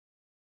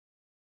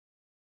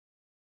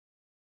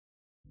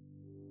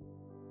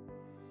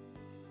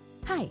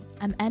Hi,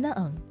 I'm Anna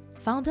Ng,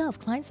 founder of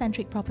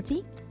Client-Centric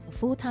Property, a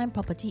full-time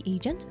property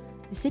agent,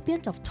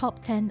 recipient of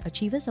Top 10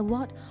 Achievers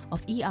Award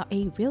of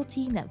ERA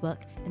Realty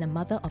Network, and a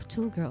mother of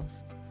two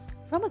girls.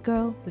 From a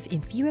girl with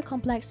inferior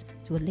complex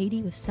to a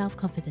lady with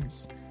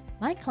self-confidence,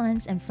 my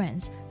clients and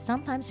friends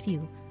sometimes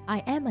feel I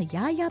am a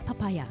yaya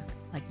papaya,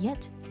 but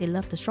yet they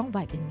love the strong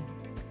vibe in me.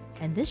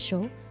 And this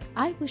show,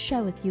 I will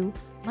share with you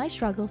my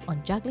struggles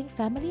on juggling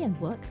family and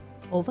work,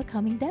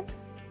 overcoming them,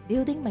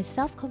 building my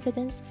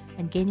self-confidence,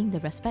 and gaining the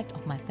respect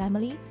of my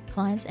family,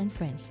 clients, and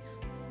friends.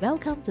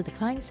 Welcome to the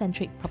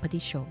Client-Centric Property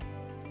Show.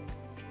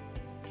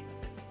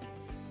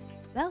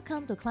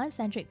 Welcome to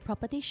Client-Centric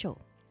Property Show.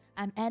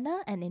 I'm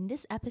Anna, and in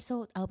this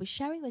episode, I'll be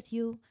sharing with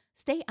you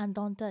stay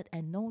undaunted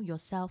and know your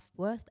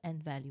self-worth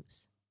and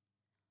values.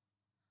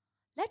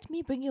 Let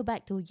me bring you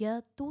back to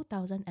year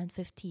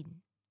 2015.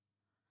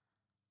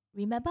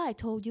 Remember I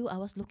told you I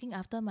was looking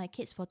after my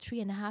kids for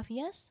 3.5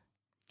 years?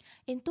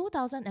 In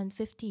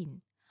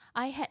 2015,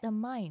 I had a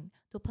mind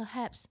to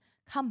perhaps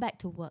come back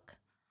to work.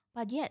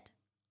 But yet,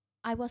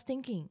 I was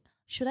thinking,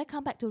 should I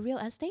come back to real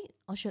estate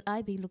or should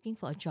I be looking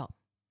for a job?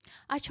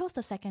 I chose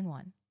the second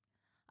one.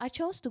 I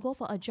chose to go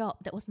for a job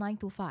that was 9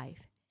 to 5.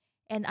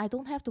 And I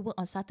don't have to work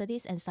on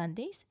Saturdays and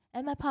Sundays,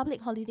 and my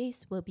public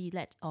holidays will be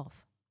let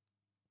off.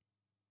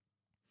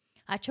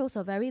 I chose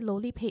a very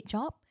lowly paid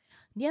job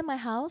near my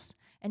house,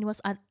 and it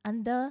was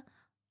under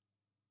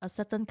a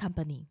certain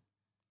company.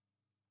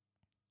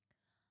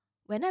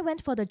 When I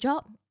went for the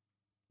job,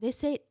 they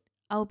said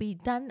I'll be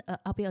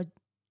an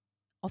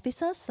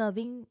officer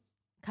serving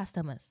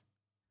customers.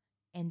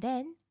 And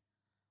then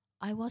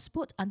I was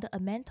put under a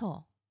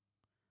mentor.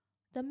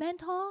 The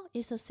mentor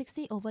is a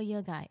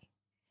 60-over-year guy.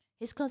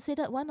 He's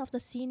considered one of the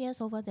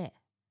seniors over there.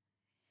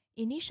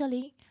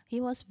 Initially,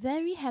 he was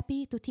very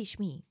happy to teach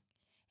me.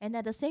 And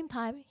at the same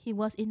time, he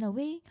was in a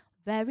way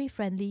very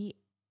friendly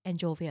and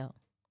jovial.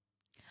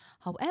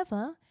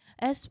 However,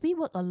 as we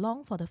worked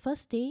along for the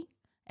first day,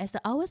 as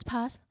the hours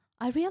passed,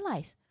 I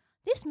realized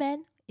this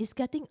man is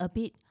getting a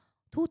bit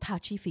too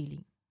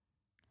touchy-feely.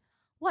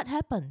 What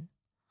happened?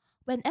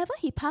 Whenever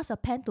he passed a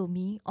pen to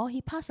me, or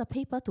he passed a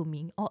paper to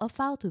me, or a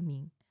file to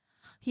me,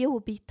 he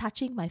would be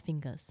touching my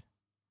fingers.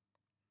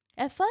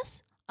 At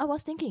first, I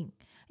was thinking,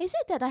 is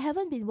it that I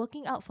haven't been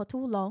working out for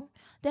too long,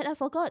 that I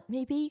forgot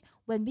maybe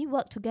when we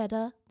work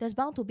together, there's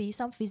bound to be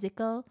some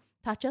physical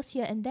touches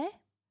here and there?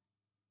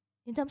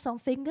 In terms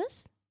of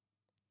fingers?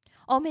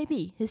 Or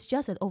maybe he's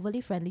just an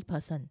overly friendly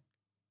person.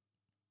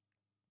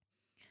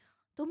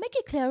 To make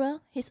it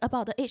clearer, he's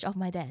about the age of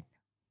my dad.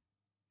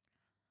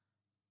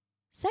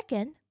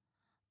 Second,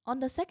 on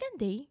the second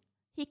day,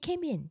 he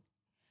came in.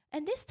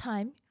 And this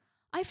time,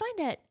 I find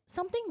that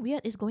something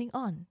weird is going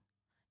on.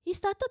 He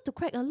started to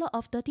crack a lot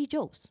of dirty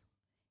jokes.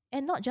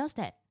 And not just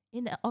that,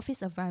 in the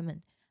office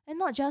environment. And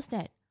not just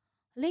that.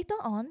 Later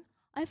on,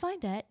 I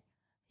find that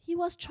he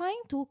was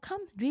trying to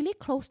come really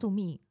close to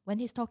me when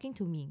he's talking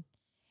to me.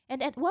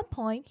 And at one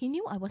point, he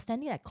knew I was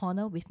standing at a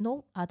corner with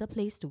no other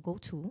place to go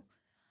to.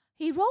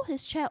 He rolled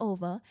his chair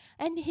over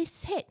and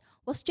his head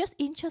was just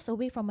inches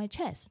away from my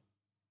chest.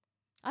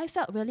 I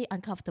felt really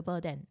uncomfortable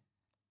then.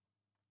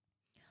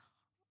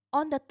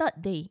 On the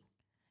third day,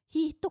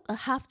 he took a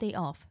half day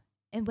off,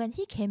 and when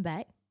he came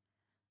back,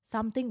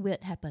 something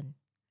weird happened.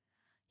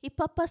 He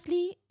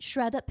purposely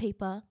shredded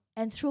paper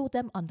and threw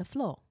them on the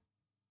floor.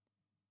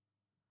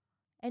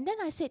 And then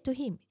I said to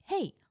him,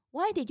 "Hey,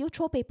 why did you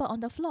throw paper on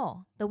the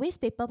floor? The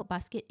waste paper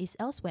basket is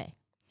elsewhere."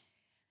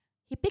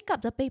 He picked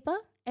up the paper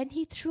and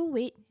he threw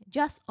it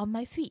just on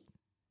my feet.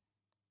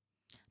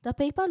 The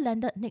paper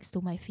landed next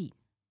to my feet.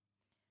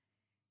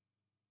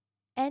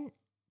 And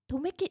to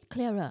make it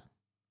clearer,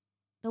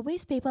 the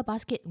waste paper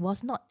basket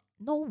was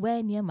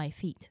nowhere near my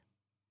feet.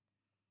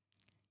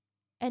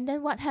 And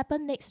then what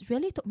happened next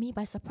really took me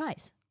by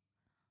surprise.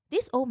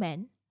 This old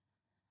man,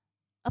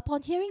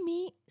 upon hearing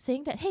me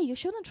saying that, "Hey, you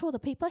shouldn't throw the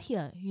paper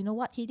here," you know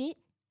what he did?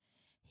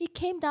 He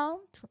came down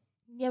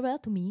nearer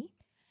to me,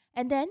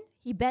 and then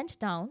he bent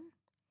down,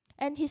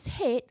 and his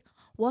head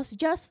was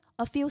just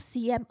a few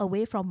cm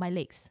away from my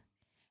legs.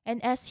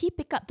 And as he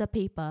picked up the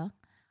paper,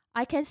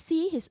 I can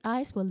see his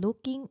eyes were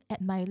looking at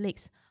my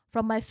legs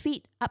from my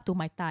feet up to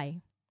my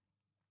thigh.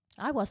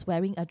 I was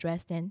wearing a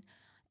dress then,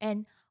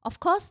 and of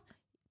course,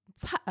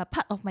 a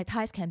part of my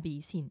thighs can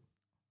be seen.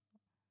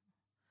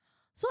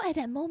 So at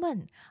that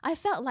moment, I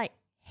felt like,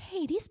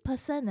 hey, this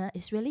person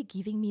is really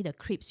giving me the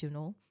creeps, you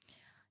know.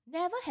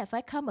 Never have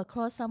I come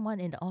across someone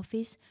in the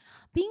office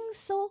being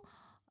so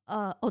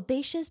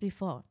audacious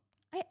before.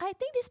 I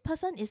think this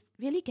person is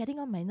really getting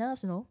on my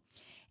nerves, you know.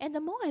 And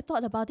the more I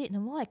thought about it, the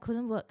more I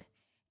couldn't work.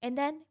 And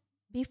then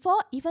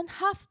before even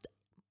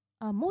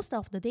most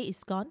of the day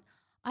is gone,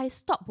 I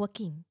stopped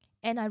working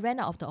and I ran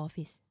out of the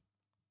office.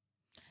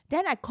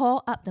 Then I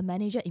called up the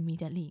manager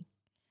immediately.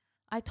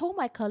 I told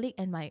my colleague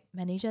and my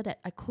manager that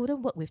I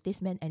couldn't work with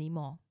this man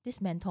anymore,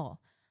 this mentor.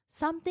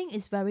 Something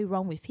is very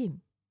wrong with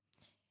him.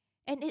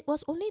 And it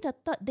was only the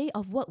third day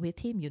of work with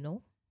him, you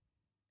know.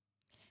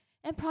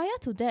 And prior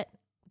to that,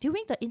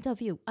 during the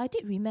interview, I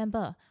did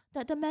remember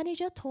that the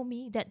manager told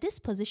me that this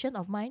position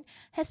of mine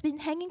has been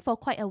hanging for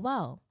quite a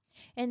while.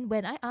 And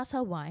when I asked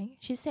her why,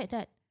 she said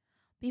that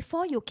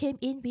before you came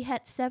in, we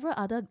had several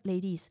other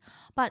ladies,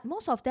 but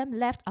most of them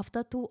left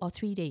after 2 or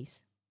 3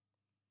 days.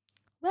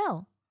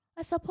 Well,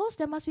 I suppose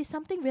there must be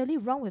something really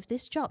wrong with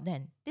this job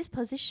then, this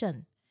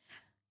position.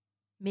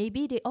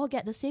 Maybe they all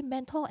get the same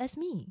mentor as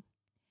me.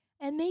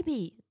 And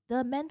maybe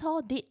the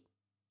mentor did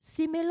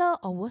similar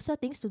or worse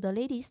things to the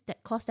ladies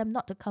that caused them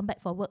not to come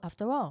back for work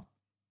after all.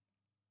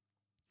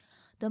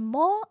 The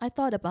more I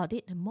thought about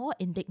it, the more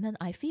indignant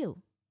I feel.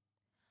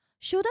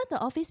 Shouldn't the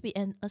office be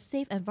a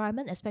safe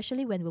environment,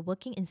 especially when we're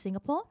working in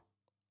Singapore?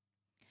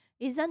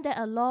 Isn't there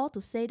a law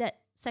to say that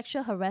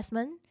sexual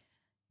harassment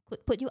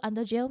could put you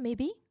under jail,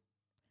 maybe?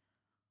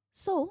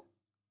 So,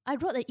 I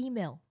wrote an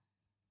email.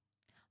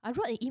 I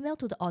wrote an email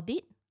to the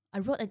audit, I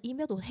wrote an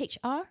email to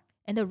HR,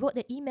 and I wrote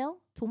an email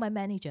to my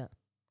manager.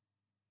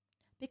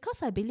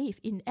 Because I believe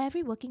in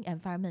every working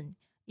environment,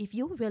 if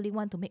you really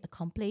want to make a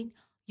complaint,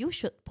 you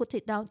should put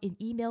it down in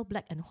email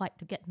black and white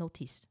to get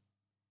noticed.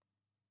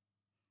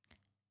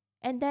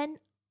 And then,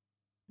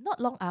 not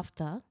long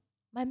after,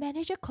 my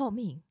manager called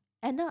me.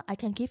 Anna, I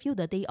can give you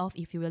the day off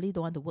if you really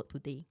don't want to work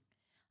today.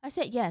 I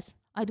said, yes,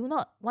 I do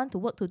not want to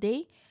work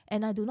today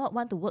and I do not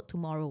want to work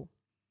tomorrow.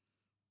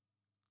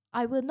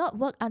 I will not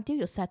work until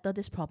you settle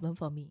this problem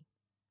for me.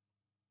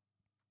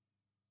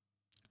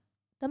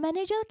 The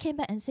manager came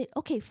back and said,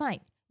 okay,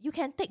 fine, you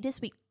can take this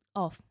week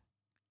off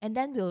and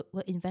then we'll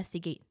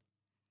investigate.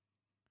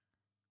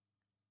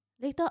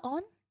 Later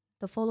on,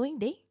 the following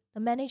day, the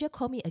manager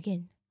called me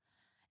again.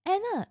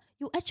 Anna,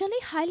 you actually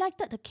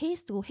highlighted the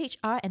case to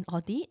HR and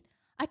audit?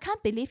 I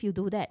can't believe you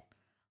do that.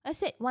 I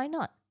said, why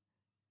not?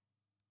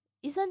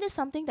 Isn't this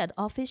something that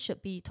the office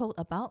should be told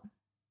about?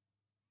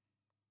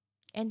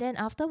 And then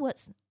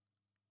afterwards,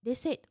 they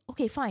said,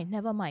 okay, fine,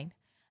 never mind.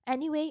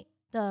 Anyway,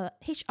 the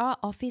HR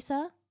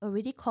officer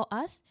already called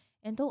us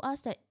and told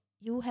us that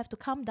you have to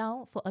come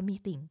down for a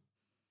meeting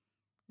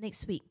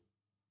next week.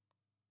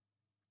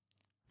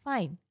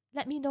 Fine,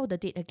 let me know the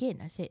date again,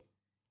 I said.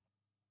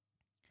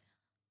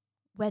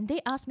 When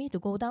they asked me to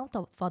go down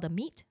for the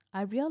meet,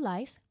 I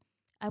realized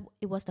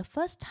it was the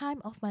first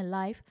time of my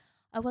life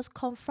I was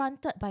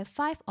confronted by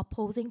 5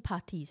 opposing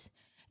parties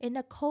in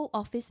a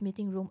co-office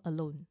meeting room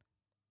alone.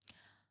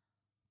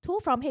 2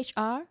 from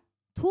HR,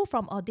 2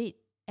 from audit,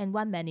 and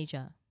 1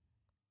 manager.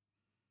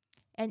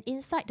 And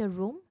inside the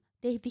room,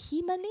 they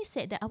vehemently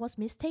said that I was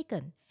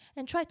mistaken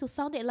and tried to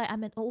sound it like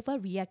I'm an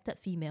overreacted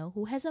female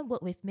who hasn't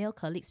worked with male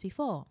colleagues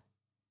before.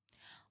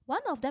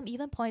 One of them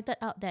even pointed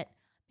out that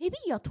maybe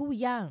you're too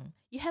young,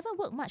 you haven't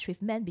worked much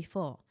with men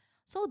before,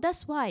 so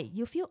that's why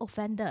you feel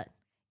offended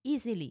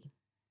easily.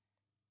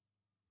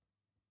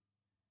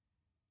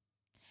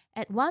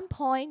 At one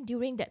point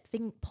during that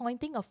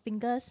pointing of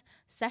fingers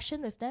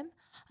session with them,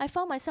 I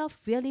found myself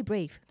really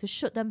brave to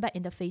shoot them back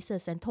in the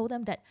faces and told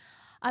them that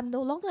I'm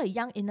no longer a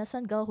young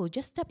innocent girl who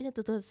just stepped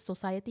into the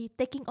society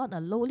taking on a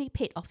lowly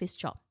paid office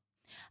job.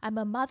 I'm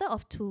a mother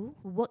of 2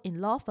 who work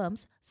in law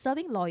firms,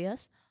 serving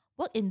lawyers,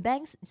 work in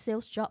banks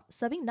sales job,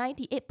 serving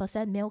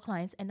 98% male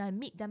clients, and I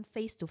meet them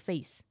face to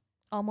face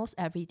almost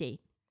every day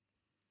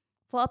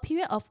for a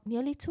period of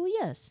nearly 2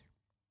 years.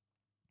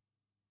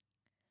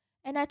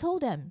 And I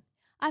told them,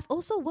 I've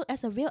also worked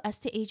as a real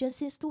estate agent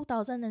since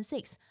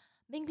 2006,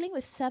 mingling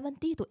with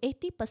 70 to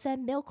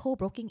 80% male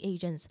co-broking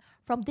agents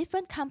from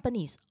different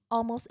companies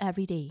almost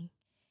every day.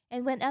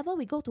 And whenever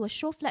we go to a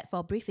show flat for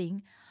a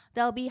briefing,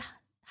 there'll be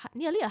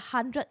nearly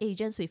 100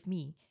 agents with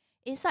me.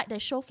 Inside the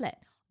show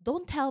flat,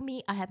 don't tell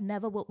me I have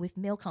never worked with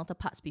male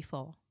counterparts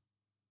before.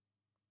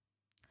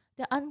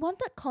 The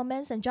unwanted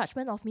comments and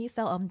judgment of me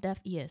fell on deaf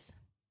ears.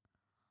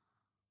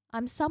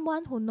 I'm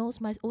someone who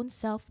knows my own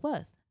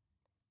self-worth.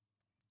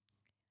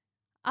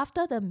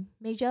 After the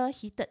major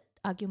heated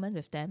argument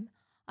with them,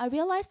 I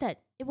realized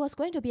that it was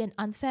going to be an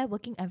unfair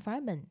working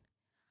environment.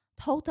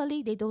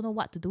 Totally, they don't know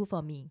what to do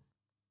for me.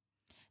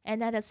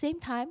 And at the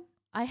same time,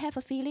 I have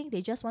a feeling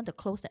they just want to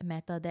close that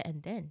matter there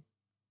and then.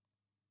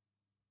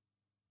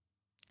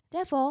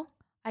 Therefore,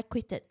 I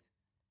quitted.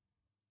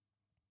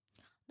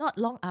 Not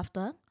long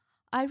after,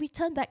 I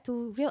returned back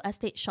to real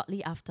estate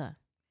shortly after.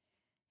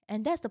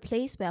 And that's the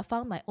place where I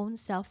found my own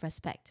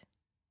self-respect.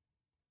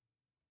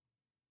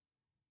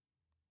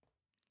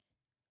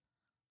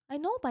 I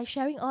know by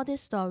sharing all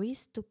these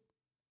stories,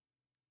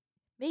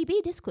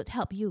 maybe this could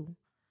help you.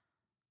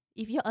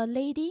 If you're a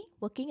lady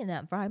working in an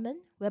environment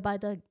whereby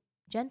the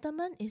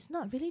gentleman is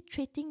not really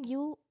treating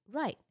you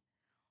right,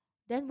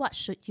 then what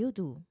should you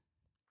do?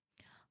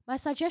 My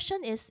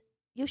suggestion is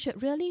you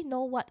should really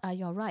know what are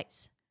your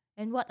rights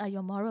and what are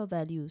your moral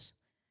values.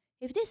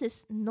 If this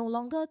is no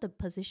longer the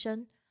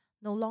position,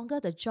 no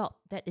longer the job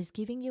that is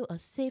giving you a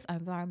safe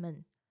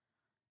environment,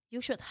 you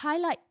should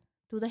highlight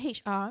to the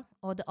HR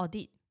or the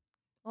audit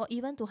or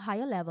even to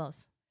higher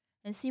levels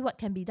and see what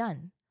can be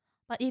done.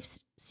 But if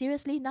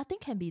seriously nothing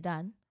can be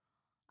done,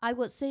 I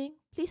would say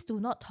please do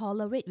not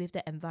tolerate with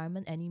the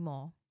environment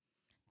anymore.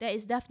 There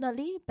is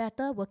definitely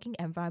better working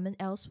environment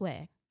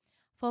elsewhere.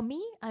 For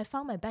me, I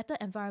found my better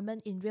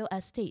environment in real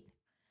estate.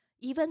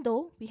 Even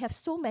though we have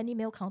so many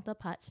male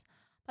counterparts,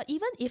 but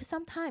even if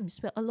sometimes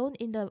we're alone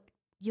in the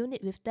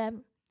unit with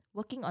them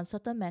working on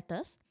certain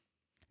matters,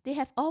 they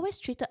have always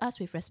treated us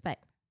with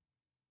respect.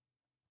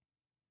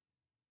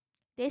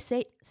 They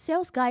said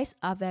sales guys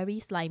are very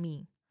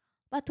slimy.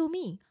 But to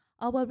me,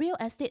 our real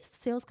estate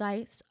sales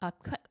guys are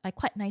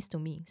quite nice to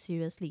me,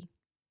 seriously.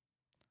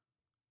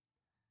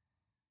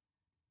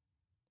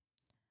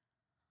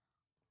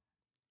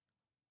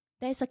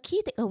 There is a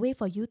key takeaway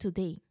for you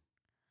today.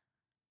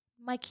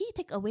 My key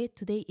takeaway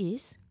today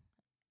is,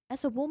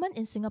 as a woman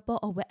in Singapore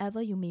or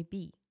wherever you may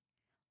be,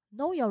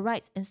 know your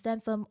rights and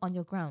stand firm on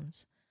your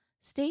grounds.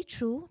 Stay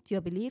true to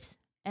your beliefs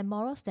and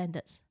moral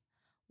standards.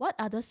 What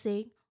others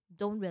say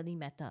don't really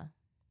matter.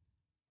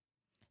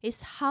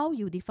 It's how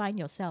you define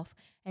yourself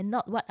and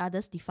not what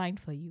others define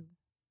for you.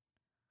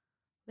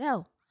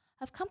 Well,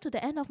 I've come to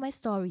the end of my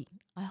story.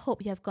 I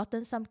hope you have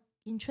gotten some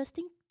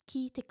interesting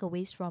key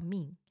takeaways from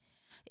me.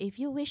 If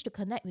you wish to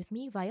connect with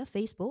me via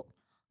Facebook,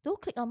 do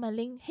click on my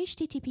link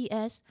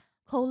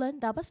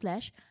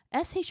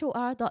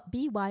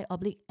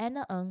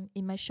https://shor.by/Anna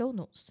in my show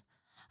notes.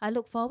 I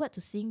look forward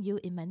to seeing you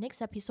in my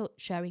next episode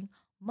sharing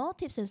more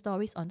tips and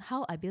stories on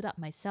how I build up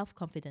my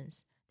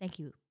self-confidence. Thank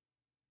you.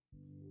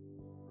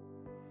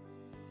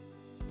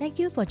 Thank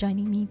you for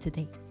joining me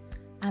today.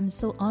 I'm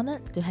so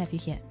honored to have you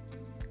here.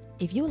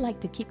 If you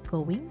like to keep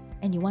going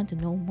and you want to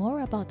know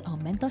more about our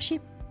mentorship,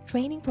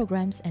 training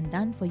programs and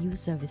done-for-you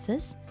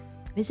services,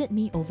 visit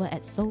me over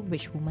at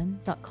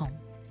soulrichwoman.com.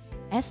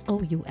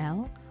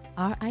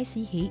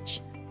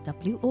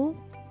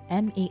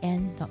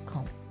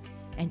 SOULRICHWOMAN.com.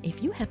 And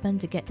if you happen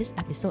to get this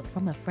episode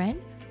from a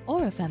friend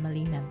or a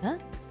family member,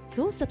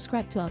 do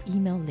subscribe to our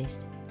email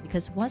list,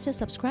 because once you're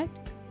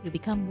subscribed, you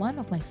become one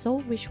of my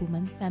Soul Rich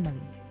Woman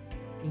family.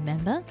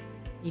 Remember,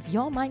 if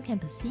your mind can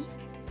perceive,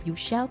 you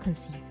shall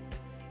conceive.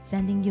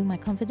 Sending you my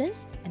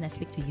confidence, and I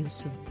speak to you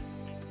soon.